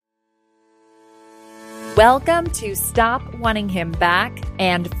Welcome to Stop Wanting Him Back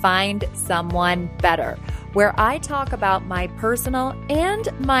and Find Someone Better, where I talk about my personal and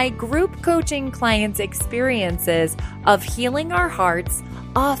my group coaching clients' experiences of healing our hearts,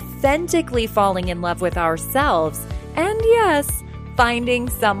 authentically falling in love with ourselves, and yes, finding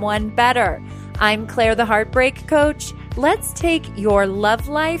someone better. I'm Claire, the Heartbreak Coach. Let's take your love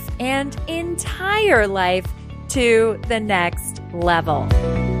life and entire life to the next level.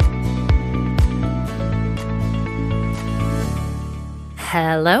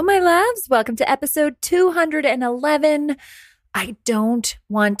 Hello, my loves. Welcome to episode 211. I don't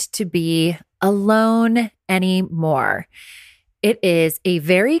want to be alone anymore. It is a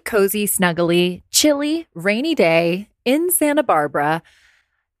very cozy, snuggly, chilly, rainy day in Santa Barbara.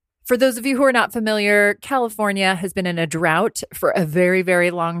 For those of you who are not familiar, California has been in a drought for a very, very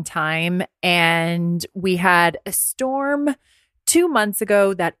long time. And we had a storm 2 months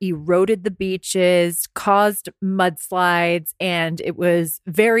ago that eroded the beaches, caused mudslides, and it was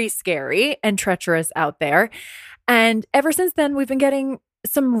very scary and treacherous out there. And ever since then, we've been getting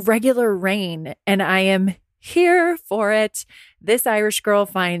some regular rain, and I am here for it. This Irish girl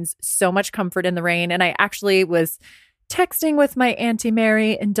finds so much comfort in the rain, and I actually was texting with my Auntie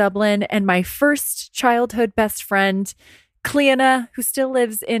Mary in Dublin and my first childhood best friend, Cleana, who still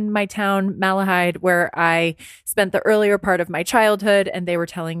lives in my town, Malahide, where I spent the earlier part of my childhood, and they were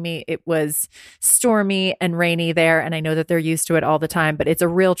telling me it was stormy and rainy there, and I know that they're used to it all the time, but it's a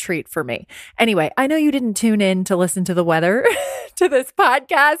real treat for me. Anyway, I know you didn't tune in to listen to the weather to this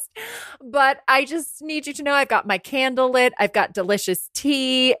podcast, but I just need you to know I've got my candle lit, I've got delicious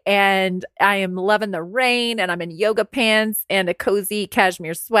tea, and I am loving the rain, and I'm in yoga pants and a cozy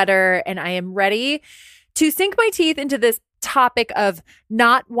cashmere sweater, and I am ready to sink my teeth into this topic of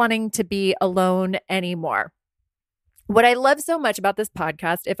not wanting to be alone anymore. What I love so much about this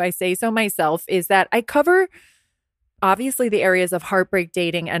podcast, if I say so myself, is that I cover obviously the areas of heartbreak,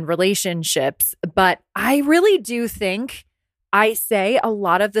 dating, and relationships, but I really do think I say a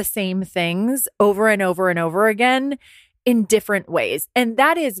lot of the same things over and over and over again in different ways. And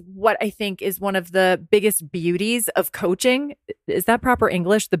that is what I think is one of the biggest beauties of coaching. Is that proper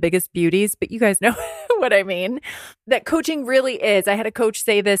English? The biggest beauties? But you guys know what I mean. That coaching really is. I had a coach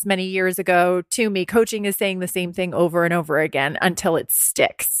say this many years ago to me. Coaching is saying the same thing over and over again until it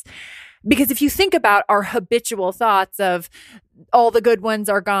sticks. Because if you think about our habitual thoughts of all the good ones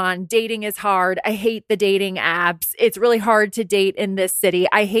are gone, dating is hard, I hate the dating apps, it's really hard to date in this city,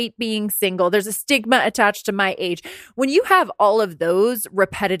 I hate being single, there's a stigma attached to my age. When you have all of those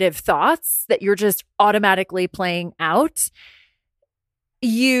repetitive thoughts that you're just automatically playing out,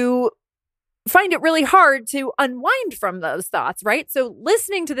 you find it really hard to unwind from those thoughts, right? So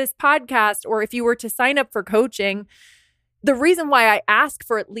listening to this podcast, or if you were to sign up for coaching, the reason why I ask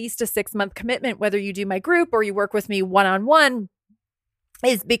for at least a 6-month commitment, whether you do my group or you work with me one-on-one,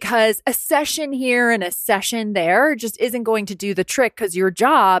 is because a session here and a session there just isn't going to do the trick, because your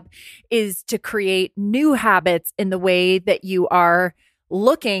job is to create new habits in the way that you are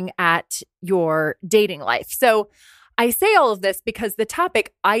looking at your dating life. So I say all of this because the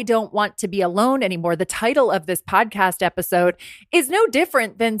topic, I don't want to be alone anymore, the title of this podcast episode is no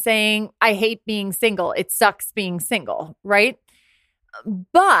different than saying, I hate being single. It sucks being single, right?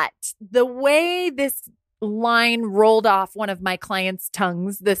 But the way this line rolled off one of my clients'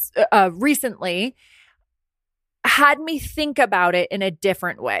 tongues this recently had me think about it in a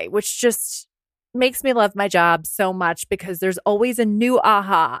different way, which just makes me love my job so much, because there's always a new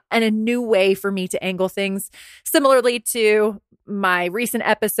aha and a new way for me to angle things. Similarly to my recent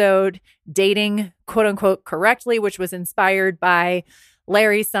episode, Dating Quote Unquote Correctly, which was inspired by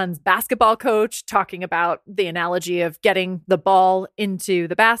Larry's son's basketball coach, talking about the analogy of getting the ball into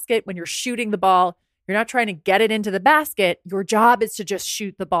the basket. When you're shooting the ball, you're not trying to get it into the basket. Your job is to just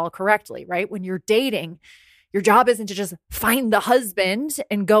shoot the ball correctly, right? When you're dating, your job isn't to just find the husband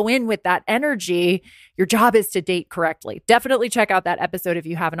and go in with that energy. Your job is to date correctly. Definitely check out that episode if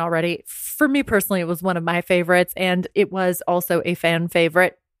you haven't already. For me personally, it was one of my favorites, and it was also a fan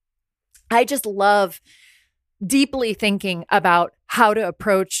favorite. I just love deeply thinking about how to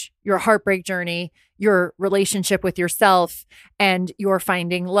approach your heartbreak journey, your relationship with yourself, and your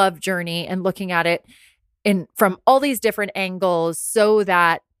finding love journey, and looking at it from all these different angles so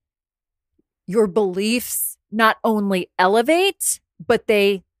that your beliefs not only elevate, but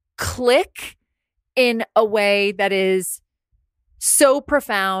they click in a way that is so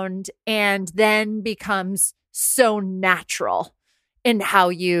profound and then becomes so natural in how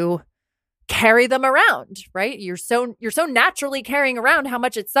you carry them around, right? You're so naturally carrying around how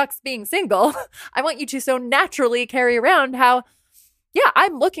much it sucks being single. I want you to so naturally carry around how yeah,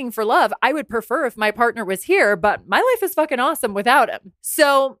 I'm looking for love. I would prefer if my partner was here, but my life is fucking awesome without him.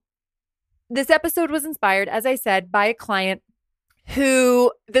 So this episode was inspired, as I said, by a client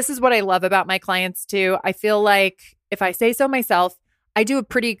who, this is what I love about my clients too. I feel like, if I say so myself, I do a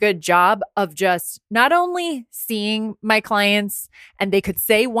pretty good job of just not only seeing my clients and they could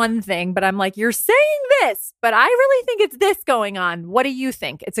say one thing, but I'm like, you're saying this, but I really think it's this going on. What do you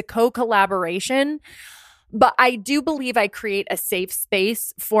think? It's a co-collaboration. But I do believe I create a safe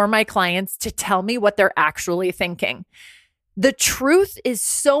space for my clients to tell me what they're actually thinking. The truth is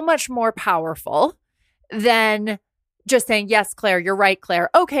so much more powerful than just saying, yes, Claire, you're right, Claire.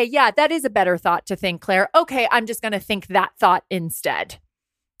 Okay, yeah, that is a better thought to think, Claire. Okay, I'm just going to think that thought instead.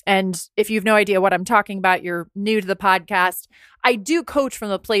 And if you have no idea what I'm talking about, you're new to the podcast. I do coach from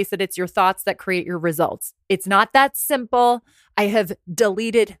the place that it's your thoughts that create your results. It's not that simple. I have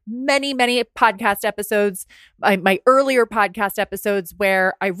deleted many, many podcast episodes, my earlier podcast episodes,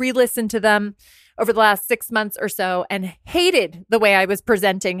 where I re-listened to them over the last 6 months or so and hated the way I was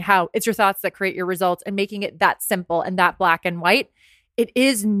presenting how it's your thoughts that create your results and making it that simple and that black and white. It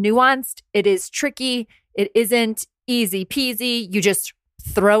is nuanced. It is tricky. It isn't easy peasy. You just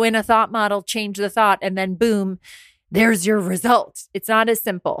throw in a thought model, change the thought, and then boom, there's your result. It's not as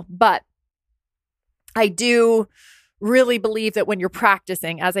simple, but I do really believe that when you're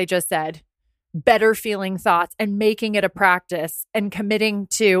practicing, as I just said, better feeling thoughts and making it a practice and committing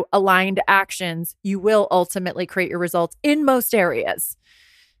to aligned actions, you will ultimately create your results in most areas.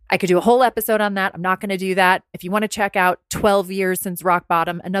 I could do a whole episode on that. I'm not going to do that. If you want to check out 12 years since rock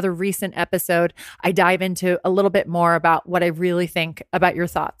bottom, another recent episode, I dive into a little bit more about what I really think about your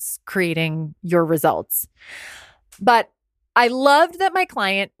thoughts creating your results. But I loved that my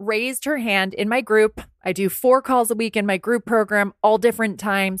client raised her hand in my group. I do 4 calls a week in my group program, all different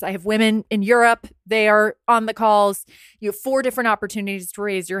times. I have women in Europe. They are on the calls. You have 4 different opportunities to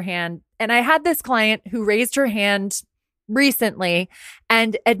raise your hand. And I had this client who raised her hand recently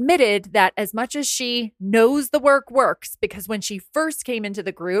and admitted that as much as she knows the work works, because when she first came into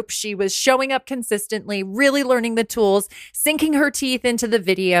the group, she was showing up consistently, really learning the tools, sinking her teeth into the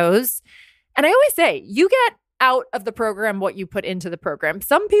videos. And I always say, you get out of the program what you put into the program.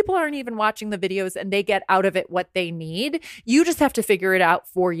 Some people aren't even watching the videos and they get out of it what they need. You just have to figure it out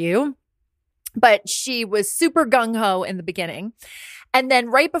for you. But she was super gung-ho in the beginning. And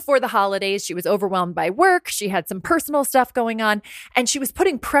then right before the holidays, she was overwhelmed by work. She had some personal stuff going on, and she was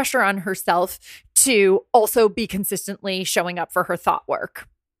putting pressure on herself to also be consistently showing up for her thought work,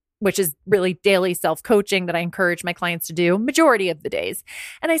 which is really daily self-coaching that I encourage my clients to do majority of the days.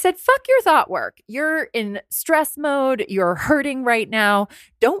 And I said, fuck your thought work. You're in stress mode. You're hurting right now.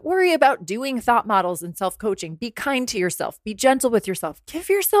 Don't worry about doing thought models and self-coaching. Be kind to yourself. Be gentle with yourself. Give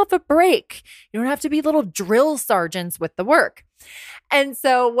yourself a break. You don't have to be little drill sergeants with the work. And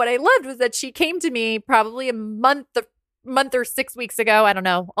so what I loved was that she came to me probably a month or 6 weeks ago. I don't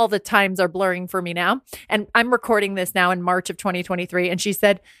know. All the times are blurring for me now. And I'm recording this now in March of 2023. And she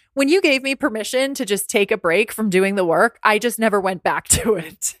said, when you gave me permission to just take a break from doing the work, I just never went back to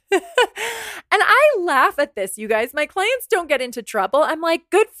it. And I laugh at this, you guys. My clients don't get into trouble. I'm like,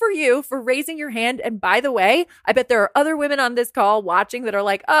 good for you for raising your hand. And by the way, I bet there are other women on this call watching that are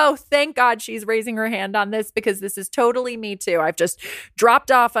like, oh, thank God she's raising her hand on this, because this is totally me too. I've just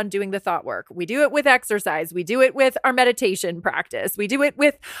dropped off on doing the thought work. We do it with exercise. We do it with our meditation practice. We do it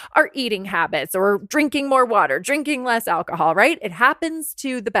with our eating habits or drinking more water, drinking less alcohol, right? It happens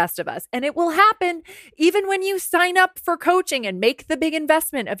to the best of us. And it will happen even when you sign up for coaching and make the big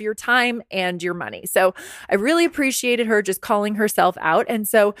investment of your time and your money. So I really appreciated her just calling herself out. And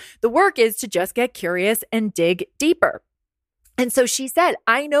so the work is to just get curious and dig deeper. And so she said,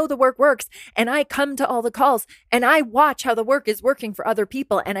 I know the work works, and I come to all the calls and I watch how the work is working for other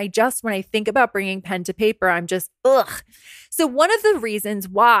people. And when I think about bringing pen to paper, I'm just, ugh. So one of the reasons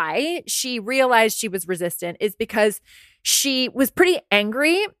why she realized she was resistant is because she was pretty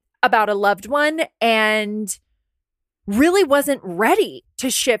angry about a loved one and really wasn't ready to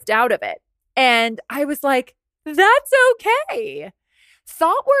shift out of it. And I was like, that's okay.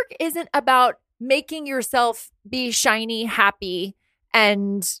 Thought work isn't about making yourself be shiny, happy,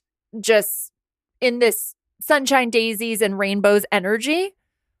 and just in this sunshine, daisies, and rainbows energy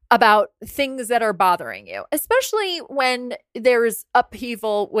about things that are bothering you, especially when there's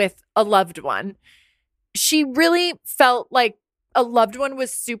upheaval with a loved one. She really felt like a loved one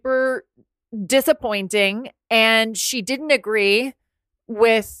was super disappointing and she didn't agree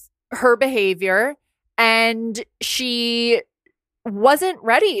with her behavior and she wasn't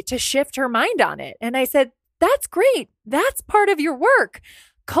ready to shift her mind on it. And I said, that's great. That's part of your work.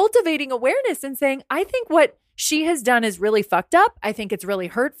 Cultivating awareness and saying, I think what she has done is really fucked up. I think it's really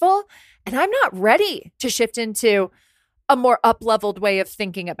hurtful. And I'm not ready to shift into a more up-leveled way of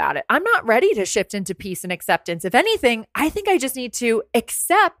thinking about it. I'm not ready to shift into peace and acceptance. If anything, I think I just need to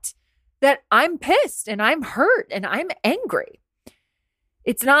accept that I'm pissed and I'm hurt and I'm angry.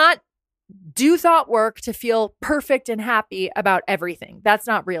 It's not do thought work to feel perfect and happy about everything. That's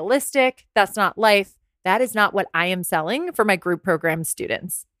not realistic. That's not life. That is not what I am selling for my group program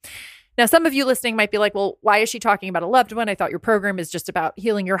students. Now, some of you listening might be like, well, why is she talking about a loved one? I thought your program is just about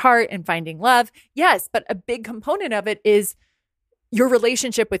healing your heart and finding love. Yes, but a big component of it is your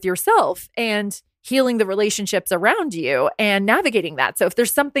relationship with yourself and healing the relationships around you and navigating that. So if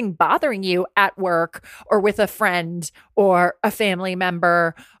there's something bothering you at work or with a friend or a family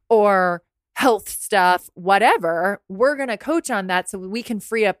member or health stuff, whatever, we're going to coach on that so we can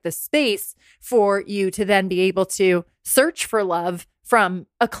free up the space for you to then be able to search for love from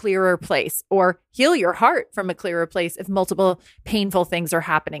a clearer place or heal your heart from a clearer place if multiple painful things are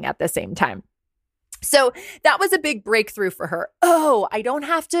happening at the same time. So that was a big breakthrough for her. Oh, I don't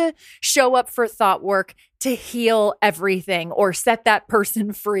have to show up for thought work to heal everything or set that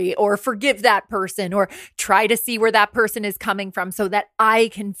person free or forgive that person or try to see where that person is coming from so that I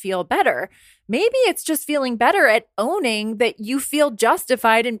can feel better. Maybe it's just feeling better at owning that you feel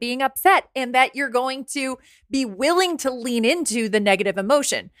justified in being upset and that you're going to be willing to lean into the negative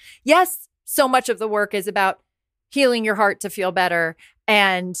emotion. Yes, so much of the work is about healing your heart to feel better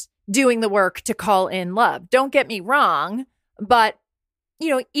and doing the work to call in love. Don't get me wrong, but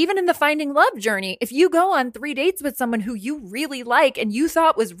even in the finding love journey, if you go on 3 dates with someone who you really like and you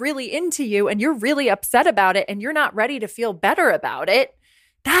thought was really into you and you're really upset about it and you're not ready to feel better about it,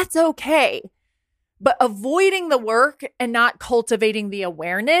 that's okay. But avoiding the work and not cultivating the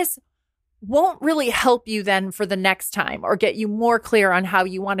awareness won't really help you then for the next time or get you more clear on how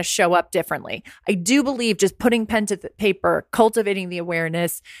you want to show up differently. I do believe just putting pen to paper, cultivating the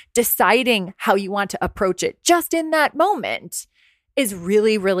awareness, deciding how you want to approach it just in that moment is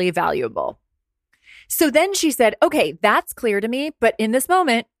really, really valuable. So then she said, okay, that's clear to me, but in this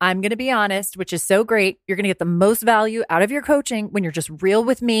moment, I'm going to be honest, which is so great. You're going to get the most value out of your coaching when you're just real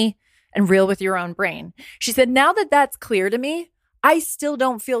with me and real with your own brain. She said, now that that's clear to me, I still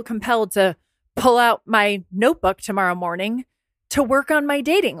don't feel compelled to pull out my notebook tomorrow morning to work on my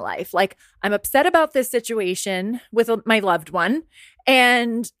dating life. Like, I'm upset about this situation with my loved one,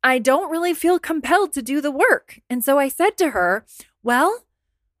 and I don't really feel compelled to do the work. And so I said to her, well,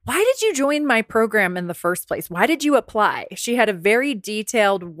 why did you join my program in the first place? Why did you apply? She had a very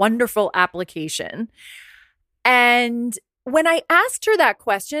detailed, wonderful application. And when I asked her that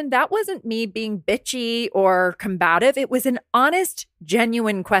question, that wasn't me being bitchy or combative. It was an honest,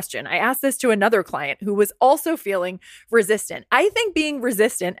 genuine question. I asked this to another client who was also feeling resistant. I think being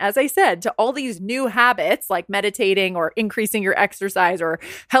resistant, as I said, to all these new habits like meditating or increasing your exercise or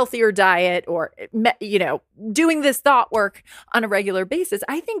healthier diet or, doing this thought work on a regular basis,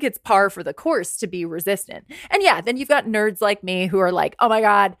 I think it's par for the course to be resistant. And yeah, then you've got nerds like me who are like, oh my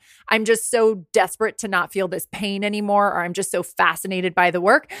God, I'm just so desperate to not feel this pain anymore, or I'm just so fascinated by the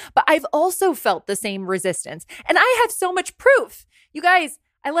work. But I've also felt the same resistance. And I have so much proof. You guys,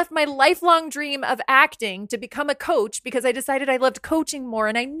 I left my lifelong dream of acting to become a coach because I decided I loved coaching more,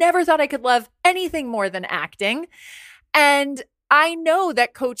 and I never thought I could love anything more than acting. And I know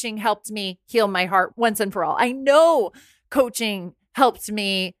that coaching helped me heal my heart once and for all. I know coaching helped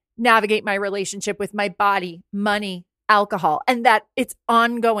me navigate my relationship with my body, money, alcohol, and that it's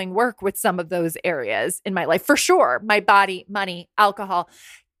ongoing work with some of those areas in my life. For sure, my body, money, alcohol.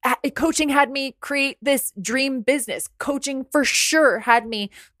 Coaching had me create this dream business. Coaching for sure had me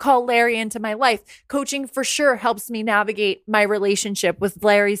call Larry into my life. Coaching for sure helps me navigate my relationship with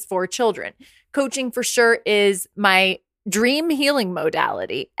Larry's 4 children. Coaching for sure is my dream healing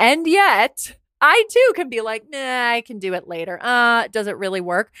modality. And yet I too can be like, nah, I can do it later. Does it really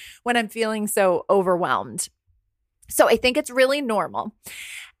work when I'm feeling so overwhelmed? So I think it's really normal.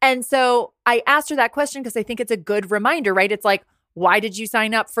 And so I asked her that question because I think it's a good reminder, right? It's like, why did you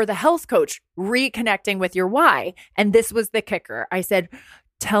sign up for the health coach? Reconnecting with your why. And this was the kicker. I said,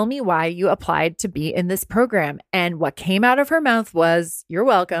 tell me why you applied to be in this program. And what came out of her mouth was, you're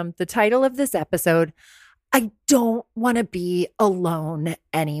welcome. The title of this episode, I don't want to be alone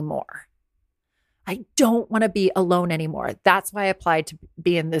anymore. I don't want to be alone anymore. That's why I applied to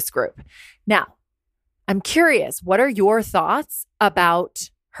be in this group. Now, I'm curious, what are your thoughts about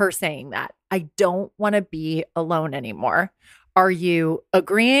her saying that? I don't want to be alone anymore. Are you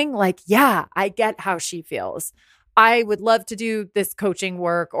agreeing? Like, yeah, I get how she feels. I would love to do this coaching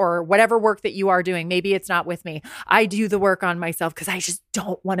work or whatever work that you are doing. Maybe it's not with me. I do the work on myself because I just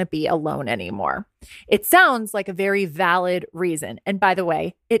don't want to be alone anymore. It sounds like a very valid reason. And by the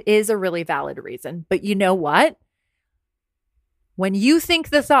way, it is a really valid reason. But you know what? When you think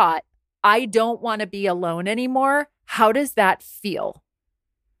the thought, I don't want to be alone anymore, how does that feel?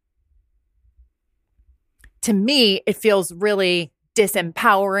 To me, it feels really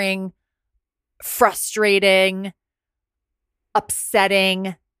disempowering, frustrating,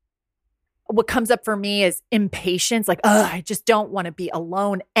 upsetting. What comes up for me is impatience, like, I just don't want to be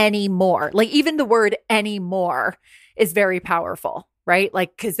alone anymore. Like even the word anymore is very powerful, right?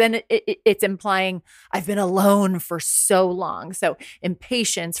 Like, because then it's implying I've been alone for so long. So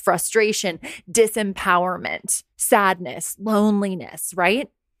impatience, frustration, disempowerment, sadness, loneliness,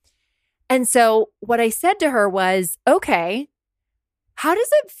 right? And so what I said to her was, okay, how does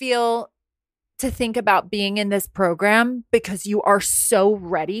it feel to think about being in this program because you are so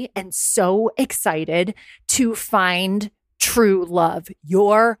ready and so excited to find true love,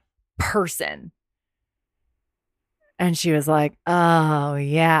 your person? And she was like, oh,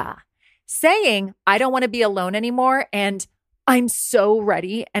 yeah. Saying, I don't want to be alone anymore and I'm so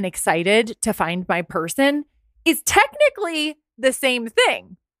ready and excited to find my person is technically the same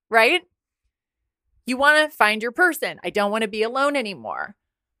thing, right? You want to find your person. I don't want to be alone anymore.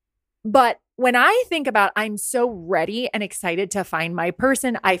 But when I think about I'm so ready and excited to find my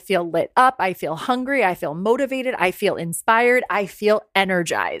person, I feel lit up. I feel hungry. I feel motivated. I feel inspired. I feel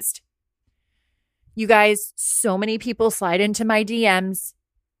energized. You guys, so many people slide into my DMs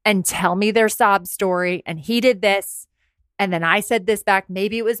and tell me their sob story. And he did this. And then I said this back.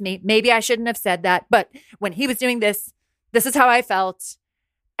 Maybe it was me. Maybe I shouldn't have said that. But when he was doing this, this is how I felt.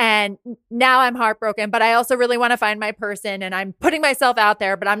 And now I'm heartbroken, but I also really want to find my person and I'm putting myself out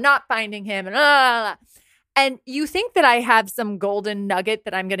there, but I'm not finding him. And you think that I have some golden nugget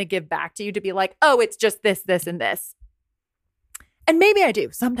that I'm going to give back to you to be like, oh, it's just this, this, and this. And maybe I do.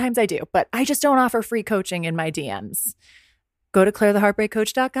 Sometimes I do, but I just don't offer free coaching in my DMs. Go to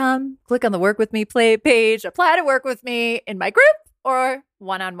clairetheheartbreakcoach.com, click on the Work With Me page, apply to work with me in my group or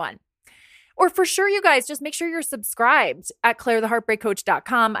one-on-one. Or for sure, you guys, just make sure you're subscribed at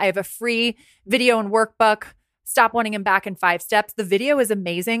clairetheheartbreakcoach.com. I have a free video and workbook, Stop Wanting Him Back in 5 Steps. The video is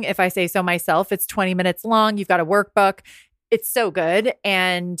amazing, if I say so myself. It's 20 minutes long. You've got a workbook. It's so good.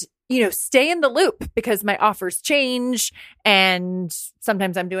 And, stay in the loop because my offers change and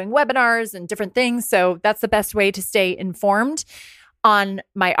sometimes I'm doing webinars and different things. So that's the best way to stay informed on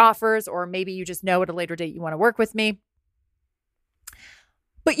my offers, or maybe you just know at a later date you want to work with me.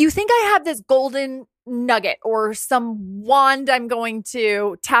 But you think I have this golden nugget or some wand I'm going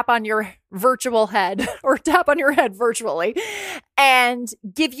to tap on your virtual head or tap on your head virtually and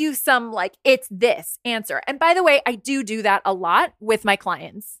give you some it's this answer. And by the way, I do that a lot with my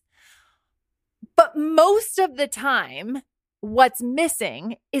clients. But most of the time, what's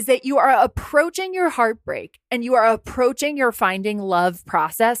missing is that you are approaching your heartbreak and you are approaching your finding love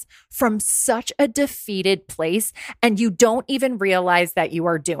process from such a defeated place, and you don't even realize that you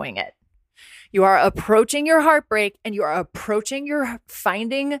are doing it. You are approaching your heartbreak and you are approaching your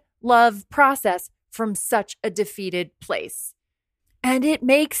finding love process from such a defeated place. And it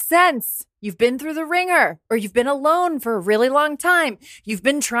makes sense. You've been through the ringer, or you've been alone for a really long time. You've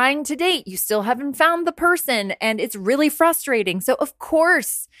been trying to date. You still haven't found the person, and it's really frustrating. So of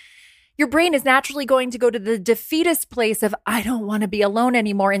course, your brain is naturally going to go to the defeatist place of, I don't want to be alone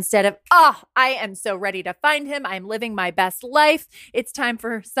anymore, instead of, I am so ready to find him. I'm living my best life. It's time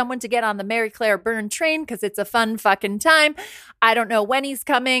for someone to get on the Mary Claire Byrne train because it's a fun fucking time. I don't know when he's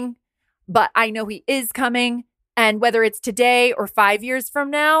coming, but I know he is coming. And whether it's today or 5 years from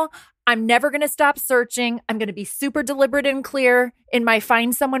now, I'm never going to stop searching. I'm going to be super deliberate and clear in my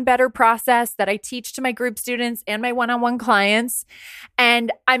Find Someone Better process that I teach to my group students and my one-on-one clients.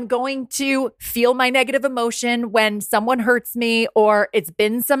 And I'm going to feel my negative emotion when someone hurts me or it's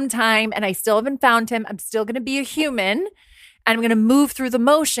been some time and I still haven't found him. I'm still going to be a human and I'm going to move through the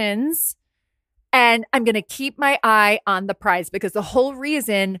motions. And I'm going to keep my eye on the prize, because the whole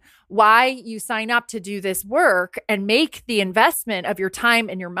reason why you sign up to do this work and make the investment of your time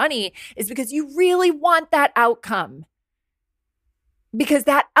and your money is because you really want that outcome. Because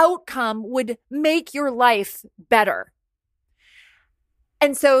that outcome would make your life better.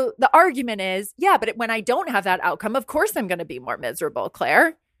 And so the argument is, yeah, but when I don't have that outcome, of course I'm going to be more miserable,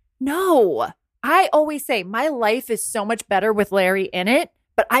 Claire. No, I always say my life is so much better with Larry in it.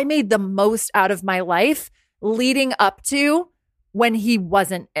 But I made the most out of my life leading up to when he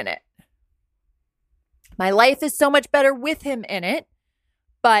wasn't in it. My life is so much better with him in it,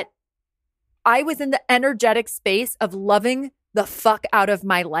 but I was in the energetic space of loving the fuck out of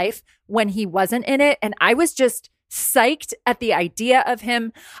my life when he wasn't in it. And I was just psyched at the idea of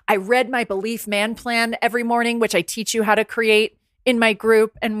him. I read my Belief Man plan every morning, which I teach you how to create in my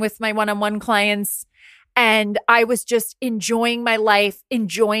group and with my one-on-one clients. And I was just enjoying my life,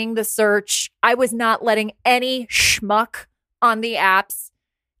 enjoying the search. I was not letting any schmuck on the apps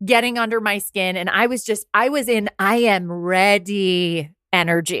getting under my skin. And I was in I am ready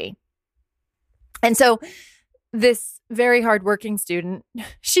energy. And so this very hardworking student,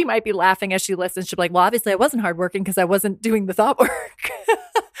 she might be laughing as she listens. She'll be like, well, obviously I wasn't hardworking because I wasn't doing the thought work.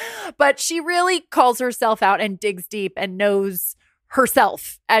 But she really calls herself out and digs deep and knows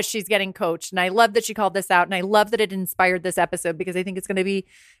herself as she's getting coached. And I love that she called this out. And I love that it inspired this episode because I think it's going to be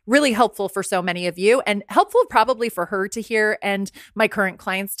really helpful for so many of you and helpful probably for her to hear and my current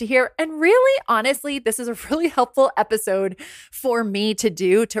clients to hear. And really, honestly, this is a really helpful episode for me to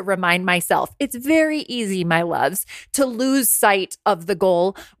do to remind myself. It's very easy, my loves, to lose sight of the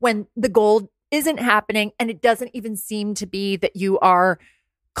goal when the goal isn't happening and it doesn't even seem to be that you are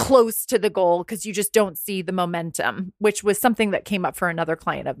close to the goal because you just don't see the momentum, which was something that came up for another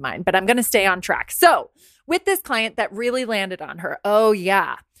client of mine, but I'm going to stay on track. So with this client that really landed on her, oh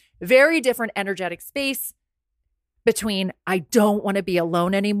yeah, very different energetic space between I don't want to be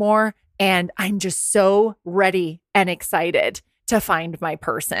alone anymore and I'm just so ready and excited to find my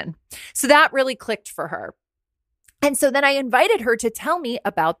person. So that really clicked for her. And so then I invited her to tell me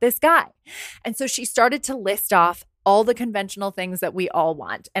about this guy. And so she started to list off all the conventional things that we all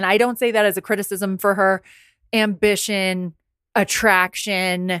want. And I don't say that as a criticism for her. Ambition,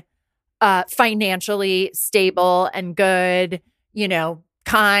 attraction, financially stable and good,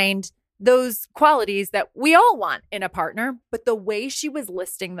 kind, those qualities that we all want in a partner. But the way she was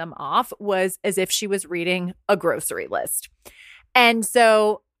listing them off was as if she was reading a grocery list. And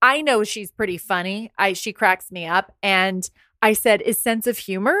so I know she's pretty funny. She cracks me up. And I said, is sense of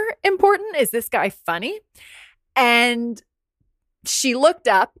humor important? Is this guy funny? And she looked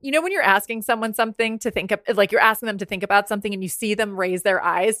up, when you're asking someone something to think of, like you're asking them to think about something and you see them raise their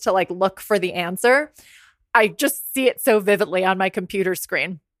eyes to like look for the answer. I just see it so vividly on my computer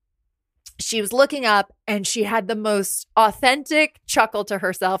screen. She was looking up and she had the most authentic chuckle to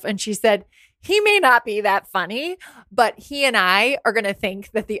herself. And she said, he may not be that funny, but he and I are going to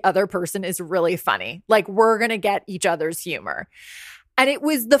think that the other person is really funny. Like we're going to get each other's humor. And it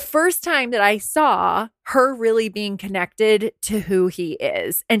was the first time that I saw her really being connected to who he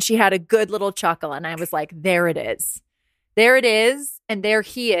is. And she had a good little chuckle. And I was like, there it is. There it is. And there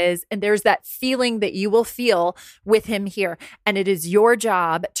he is. And there's that feeling that you will feel with him here. And it is your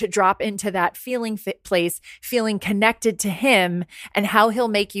job to drop into that feeling place, feeling connected to him and how he'll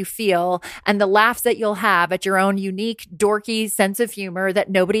make you feel and the laughs that you'll have at your own unique, dorky sense of humor that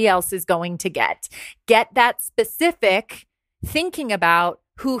nobody else is going to get. Get that specific thinking about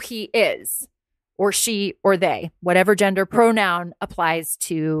who he is, or she, or they, whatever gender pronoun applies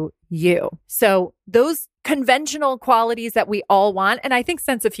to you. So those conventional qualities that we all want, and I think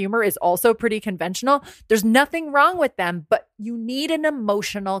sense of humor is also pretty conventional. There's nothing wrong with them, but you need an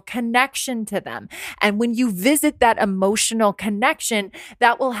emotional connection to them. And when you visit that emotional connection,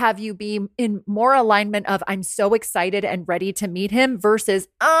 that will have you be in more alignment of I'm so excited and ready to meet him versus,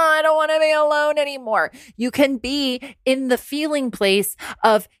 I don't want to be alone anymore. You can be in the feeling place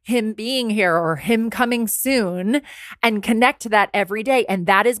of him being here or him coming soon and connect to that every day. And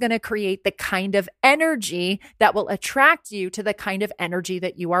that is going to create the kind of energy that will attract you to the kind of energy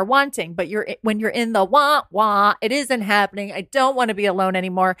that you are wanting. But when you're in the wah, it isn't happening. I don't want to be alone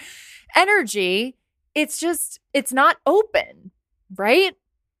anymore. Energy, it's not open, right?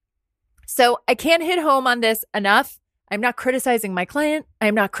 So I can't hit home on this enough. I'm not criticizing my client.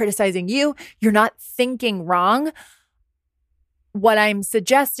 I'm not criticizing you. You're not thinking wrong. What I'm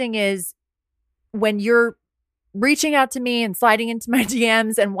suggesting is when you're reaching out to me and sliding into my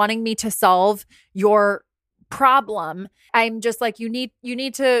DMs and wanting me to solve your problem, I'm just like, you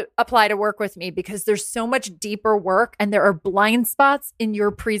need to apply to work with me because there's so much deeper work and there are blind spots in your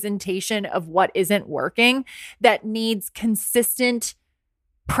presentation of what isn't working that needs consistent,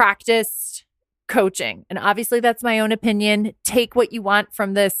 practiced coaching. And obviously that's my own opinion. Take what you want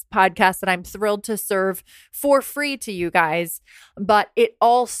from this podcast that I'm thrilled to serve for free to you guys. But it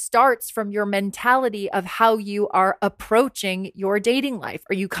all starts from your mentality of how you are approaching your dating life.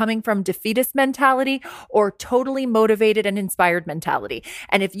 Are you coming from defeatist mentality or totally motivated and inspired mentality?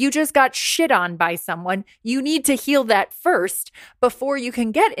 And if you just got shit on by someone, you need to heal that first before you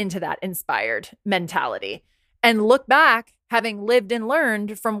can get into that inspired mentality. and look back, having lived and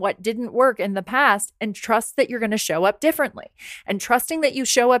learned from what didn't work in the past, and trust that you're going to show up differently. And trusting that you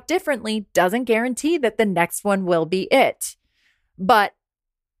show up differently doesn't guarantee that the next one will be it. But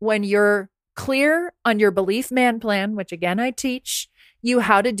when you're clear on your belief man plan, which again, I teach you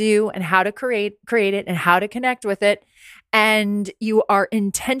how to do and how to create it and how to connect with it, and you are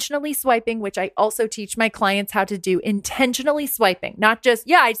intentionally swiping, which I also teach my clients how to do, intentionally swiping, not just,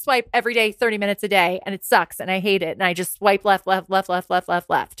 I swipe every day, 30 minutes a day, and it sucks and I hate it. And I just swipe left,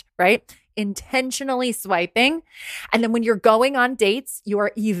 right? Intentionally swiping. And then when you're going on dates, you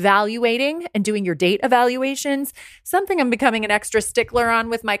are evaluating and doing your date evaluations. Something I'm becoming an extra stickler on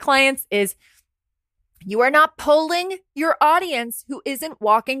with my clients is you are not polling your audience who isn't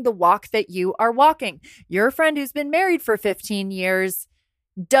walking the walk that you are walking. Your friend who's been married for 15 years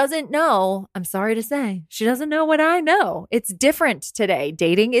doesn't know, I'm sorry to say, she doesn't know what I know. It's different today.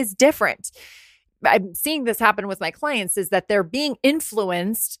 Dating is different. I'm seeing this happen with my clients is that they're being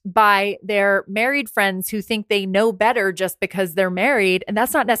influenced by their married friends who think they know better just because they're married. And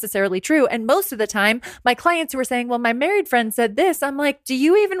that's not necessarily true. And most of the time, my clients who are saying, well, my married friend said this, I'm like, do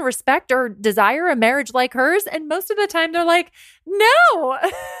you even respect or desire a marriage like hers? And most of the time they're like, no.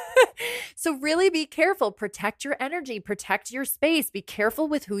 So really be careful. Protect your energy, protect your space. Be careful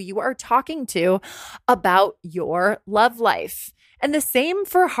with who you are talking to about your love life. And the same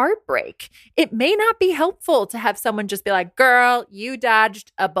for heartbreak. It may not be helpful to have someone just be like, girl, you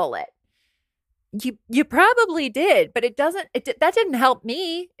dodged a bullet. You probably did, but that didn't help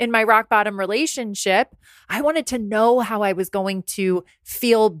me in my rock bottom relationship. I wanted to know how I was going to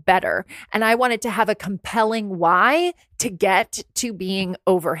feel better. And I wanted to have a compelling why to get to being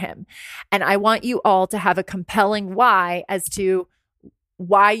over him. And I want you all to have a compelling why as to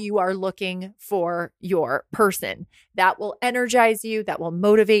why you are looking for your person. That will energize you, that will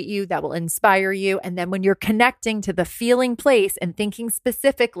motivate you, that will inspire you. And then when you're connecting to the feeling place and thinking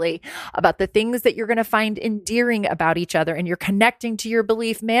specifically about the things that you're going to find endearing about each other, and you're connecting to your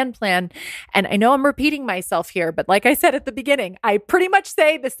belief man plan. And I know I'm repeating myself here, but like I said at the beginning, I pretty much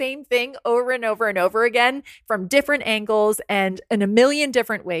say the same thing over and over and over again from different angles and in a million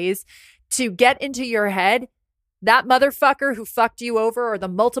different ways to get into your head. That motherfucker who fucked you over or the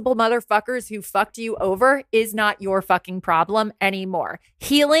multiple motherfuckers who fucked you over is not your fucking problem anymore.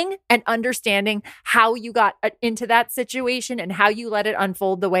 Healing and understanding how you got into that situation and how you let it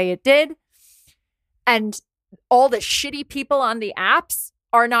unfold the way it did. And all the shitty people on the apps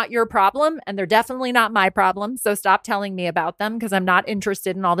are not your problem, and they're definitely not my problem. So stop telling me about them because I'm not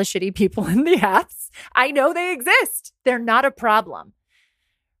interested in all the shitty people in the apps. I know they exist. They're not a problem,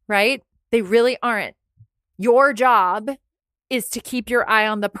 right? They really aren't. Your job is to keep your eye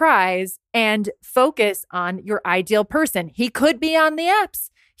on the prize and focus on your ideal person. He could be on the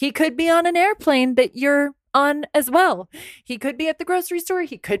apps. He could be on an airplane that you're on as well. He could be at the grocery store.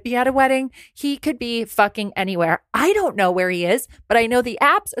 He could be at a wedding. He could be fucking anywhere. I don't know where he is, but I know the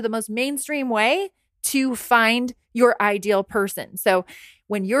apps are the most mainstream way to find your ideal person. So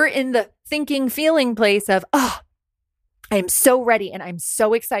when you're in the thinking, feeling place of, I am so ready and I'm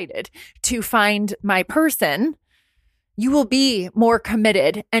so excited to find my person, you will be more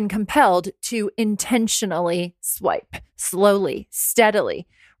committed and compelled to intentionally swipe, slowly, steadily,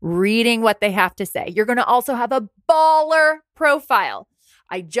 reading what they have to say. You're going to also have a baller profile.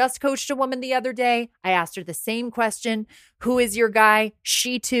 I just coached a woman the other day. I asked her the same question. Who is your guy?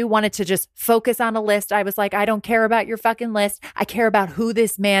 She too wanted to just focus on a list. I was like, I don't care about your fucking list. I care about who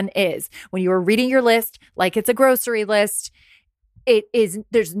this man is. When you are reading your list, like it's a grocery list,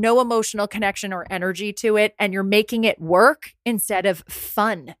 there's no emotional connection or energy to it. And you're making it work instead of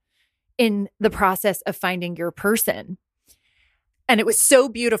fun in the process of finding your person. And it was so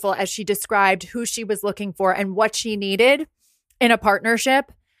beautiful as she described who she was looking for and what she needed in a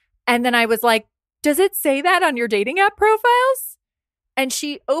partnership. And then I was like, does it say that on your dating app profiles? And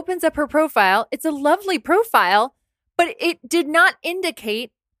she opens up her profile. It's a lovely profile, but it did not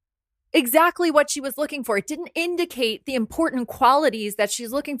indicate exactly what she was looking for. It didn't indicate the important qualities that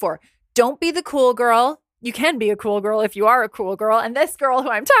she's looking for. Don't be the cool girl. You can be a cool girl if you are a cool girl. And this girl who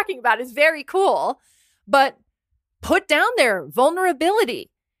I'm talking about is very cool, but put down their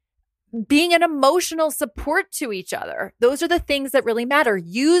vulnerability. Being an emotional support to each other. Those are the things that really matter.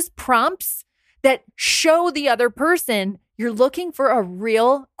 Use prompts that show the other person you're looking for a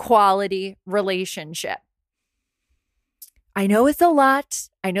real quality relationship. I know it's a lot.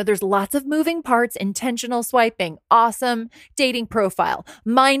 I know there's lots of moving parts, intentional swiping, awesome dating profile,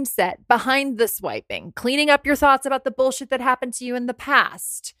 mindset behind the swiping, cleaning up your thoughts about the bullshit that happened to you in the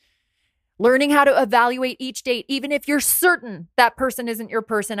past. Learning how to evaluate each date, even if you're certain that person isn't your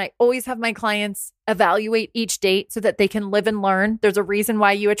person. I always have my clients evaluate each date so that they can live and learn. There's a reason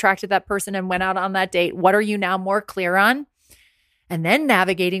why you attracted that person and went out on that date. What are you now more clear on? And then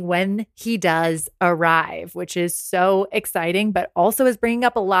navigating when he does arrive, which is so exciting, but also is bringing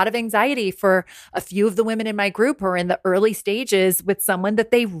up a lot of anxiety for a few of the women in my group who are in the early stages with someone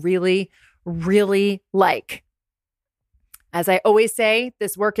that they really, really like. As I always say,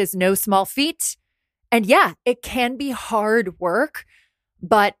 this work is no small feat. And yeah, it can be hard work,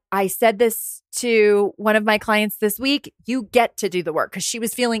 but I said this to one of my clients this week, you get to do the work, because she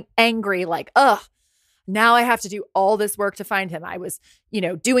was feeling angry, like, now I have to do all this work to find him. I was,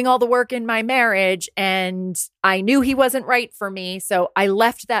 doing all the work in my marriage and I knew he wasn't right for me. So I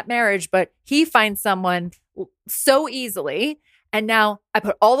left that marriage, but he finds someone so easily. And now I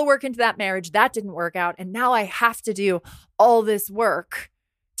put all the work into that marriage. That didn't work out. And now I have to do all this work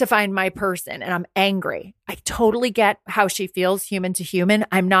to find my person. And I'm angry. I totally get how she feels human to human.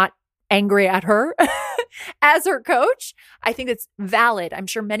 I'm not angry at her as her coach. I think it's valid. I'm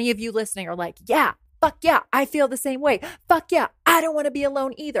sure many of you listening are like, yeah, fuck yeah, I feel the same way. Fuck yeah, I don't want to be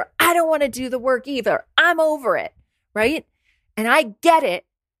alone either. I don't want to do the work either. I'm over it, right? And I get it,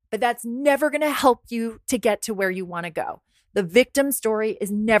 but that's never going to help you to get to where you want to go. The victim story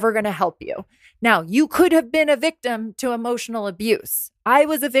is never going to help you. Now, you could have been a victim to emotional abuse. I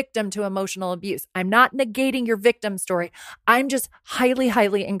was a victim to emotional abuse. I'm not negating your victim story. I'm just highly,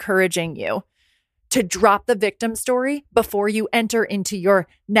 highly encouraging you to drop the victim story before you enter into your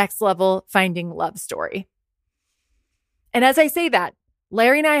next level finding love story. And as I say that,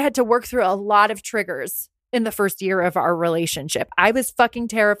 Larry and I had to work through a lot of triggers in the first year of our relationship. I was fucking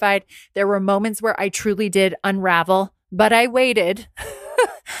terrified. There were moments where I truly did unravel. But I waited.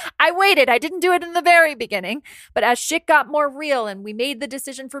 I didn't do it in the very beginning. But as shit got more real and we made the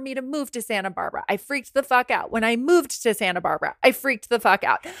decision for me to move to Santa Barbara, I freaked the fuck out. When I moved to Santa Barbara, I freaked the fuck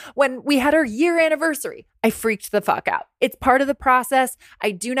out. When we had our year anniversary, I freaked the fuck out. It's part of the process.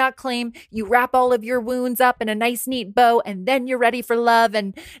 I do not claim you wrap all of your wounds up in a nice, neat bow and then you're ready for love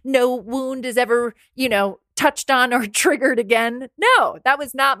and no wound is ever, touched on or triggered again. No, that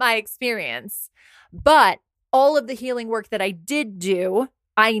was not my experience. But all of the healing work that I did do,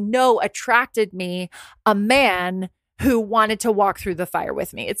 I know attracted me a man who wanted to walk through the fire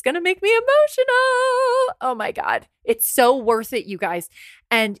with me. It's going to make me emotional. Oh my God. It's so worth it, you guys.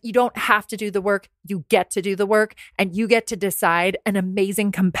 And you don't have to do the work. You get to do the work and you get to decide an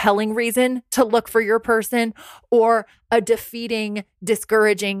amazing, compelling reason to look for your person or a defeating,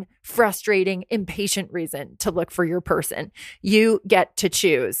 discouraging, frustrating, impatient reason to look for your person. You get to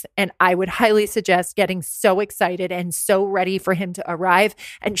choose. And I would highly suggest getting so excited and so ready for him to arrive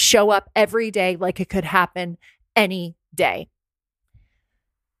and show up every day like it could happen any day.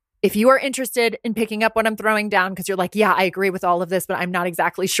 If you are interested in picking up what I'm throwing down because you're like, yeah, I agree with all of this, but I'm not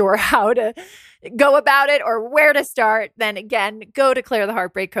exactly sure how to go about it or where to start, then again, go to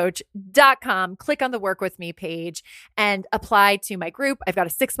clairetheheartbreakcoach.com, click on the Work With Me page and apply to my group. I've got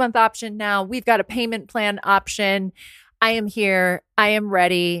a 6-month option now. We've got a payment plan option. I am here. I am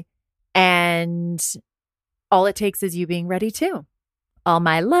ready. And all it takes is you being ready too. All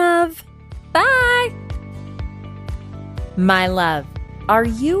my love. Bye. My love, are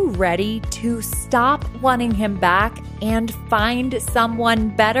you ready to stop wanting him back and find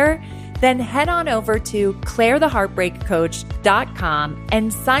someone better? Then head on over to clairetheheartbreakcoach.com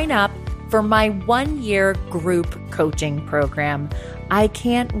and sign up for my 1-year group coaching program. I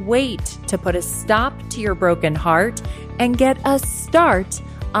can't wait to put a stop to your broken heart and get a start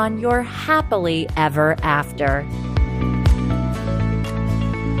on your happily ever after.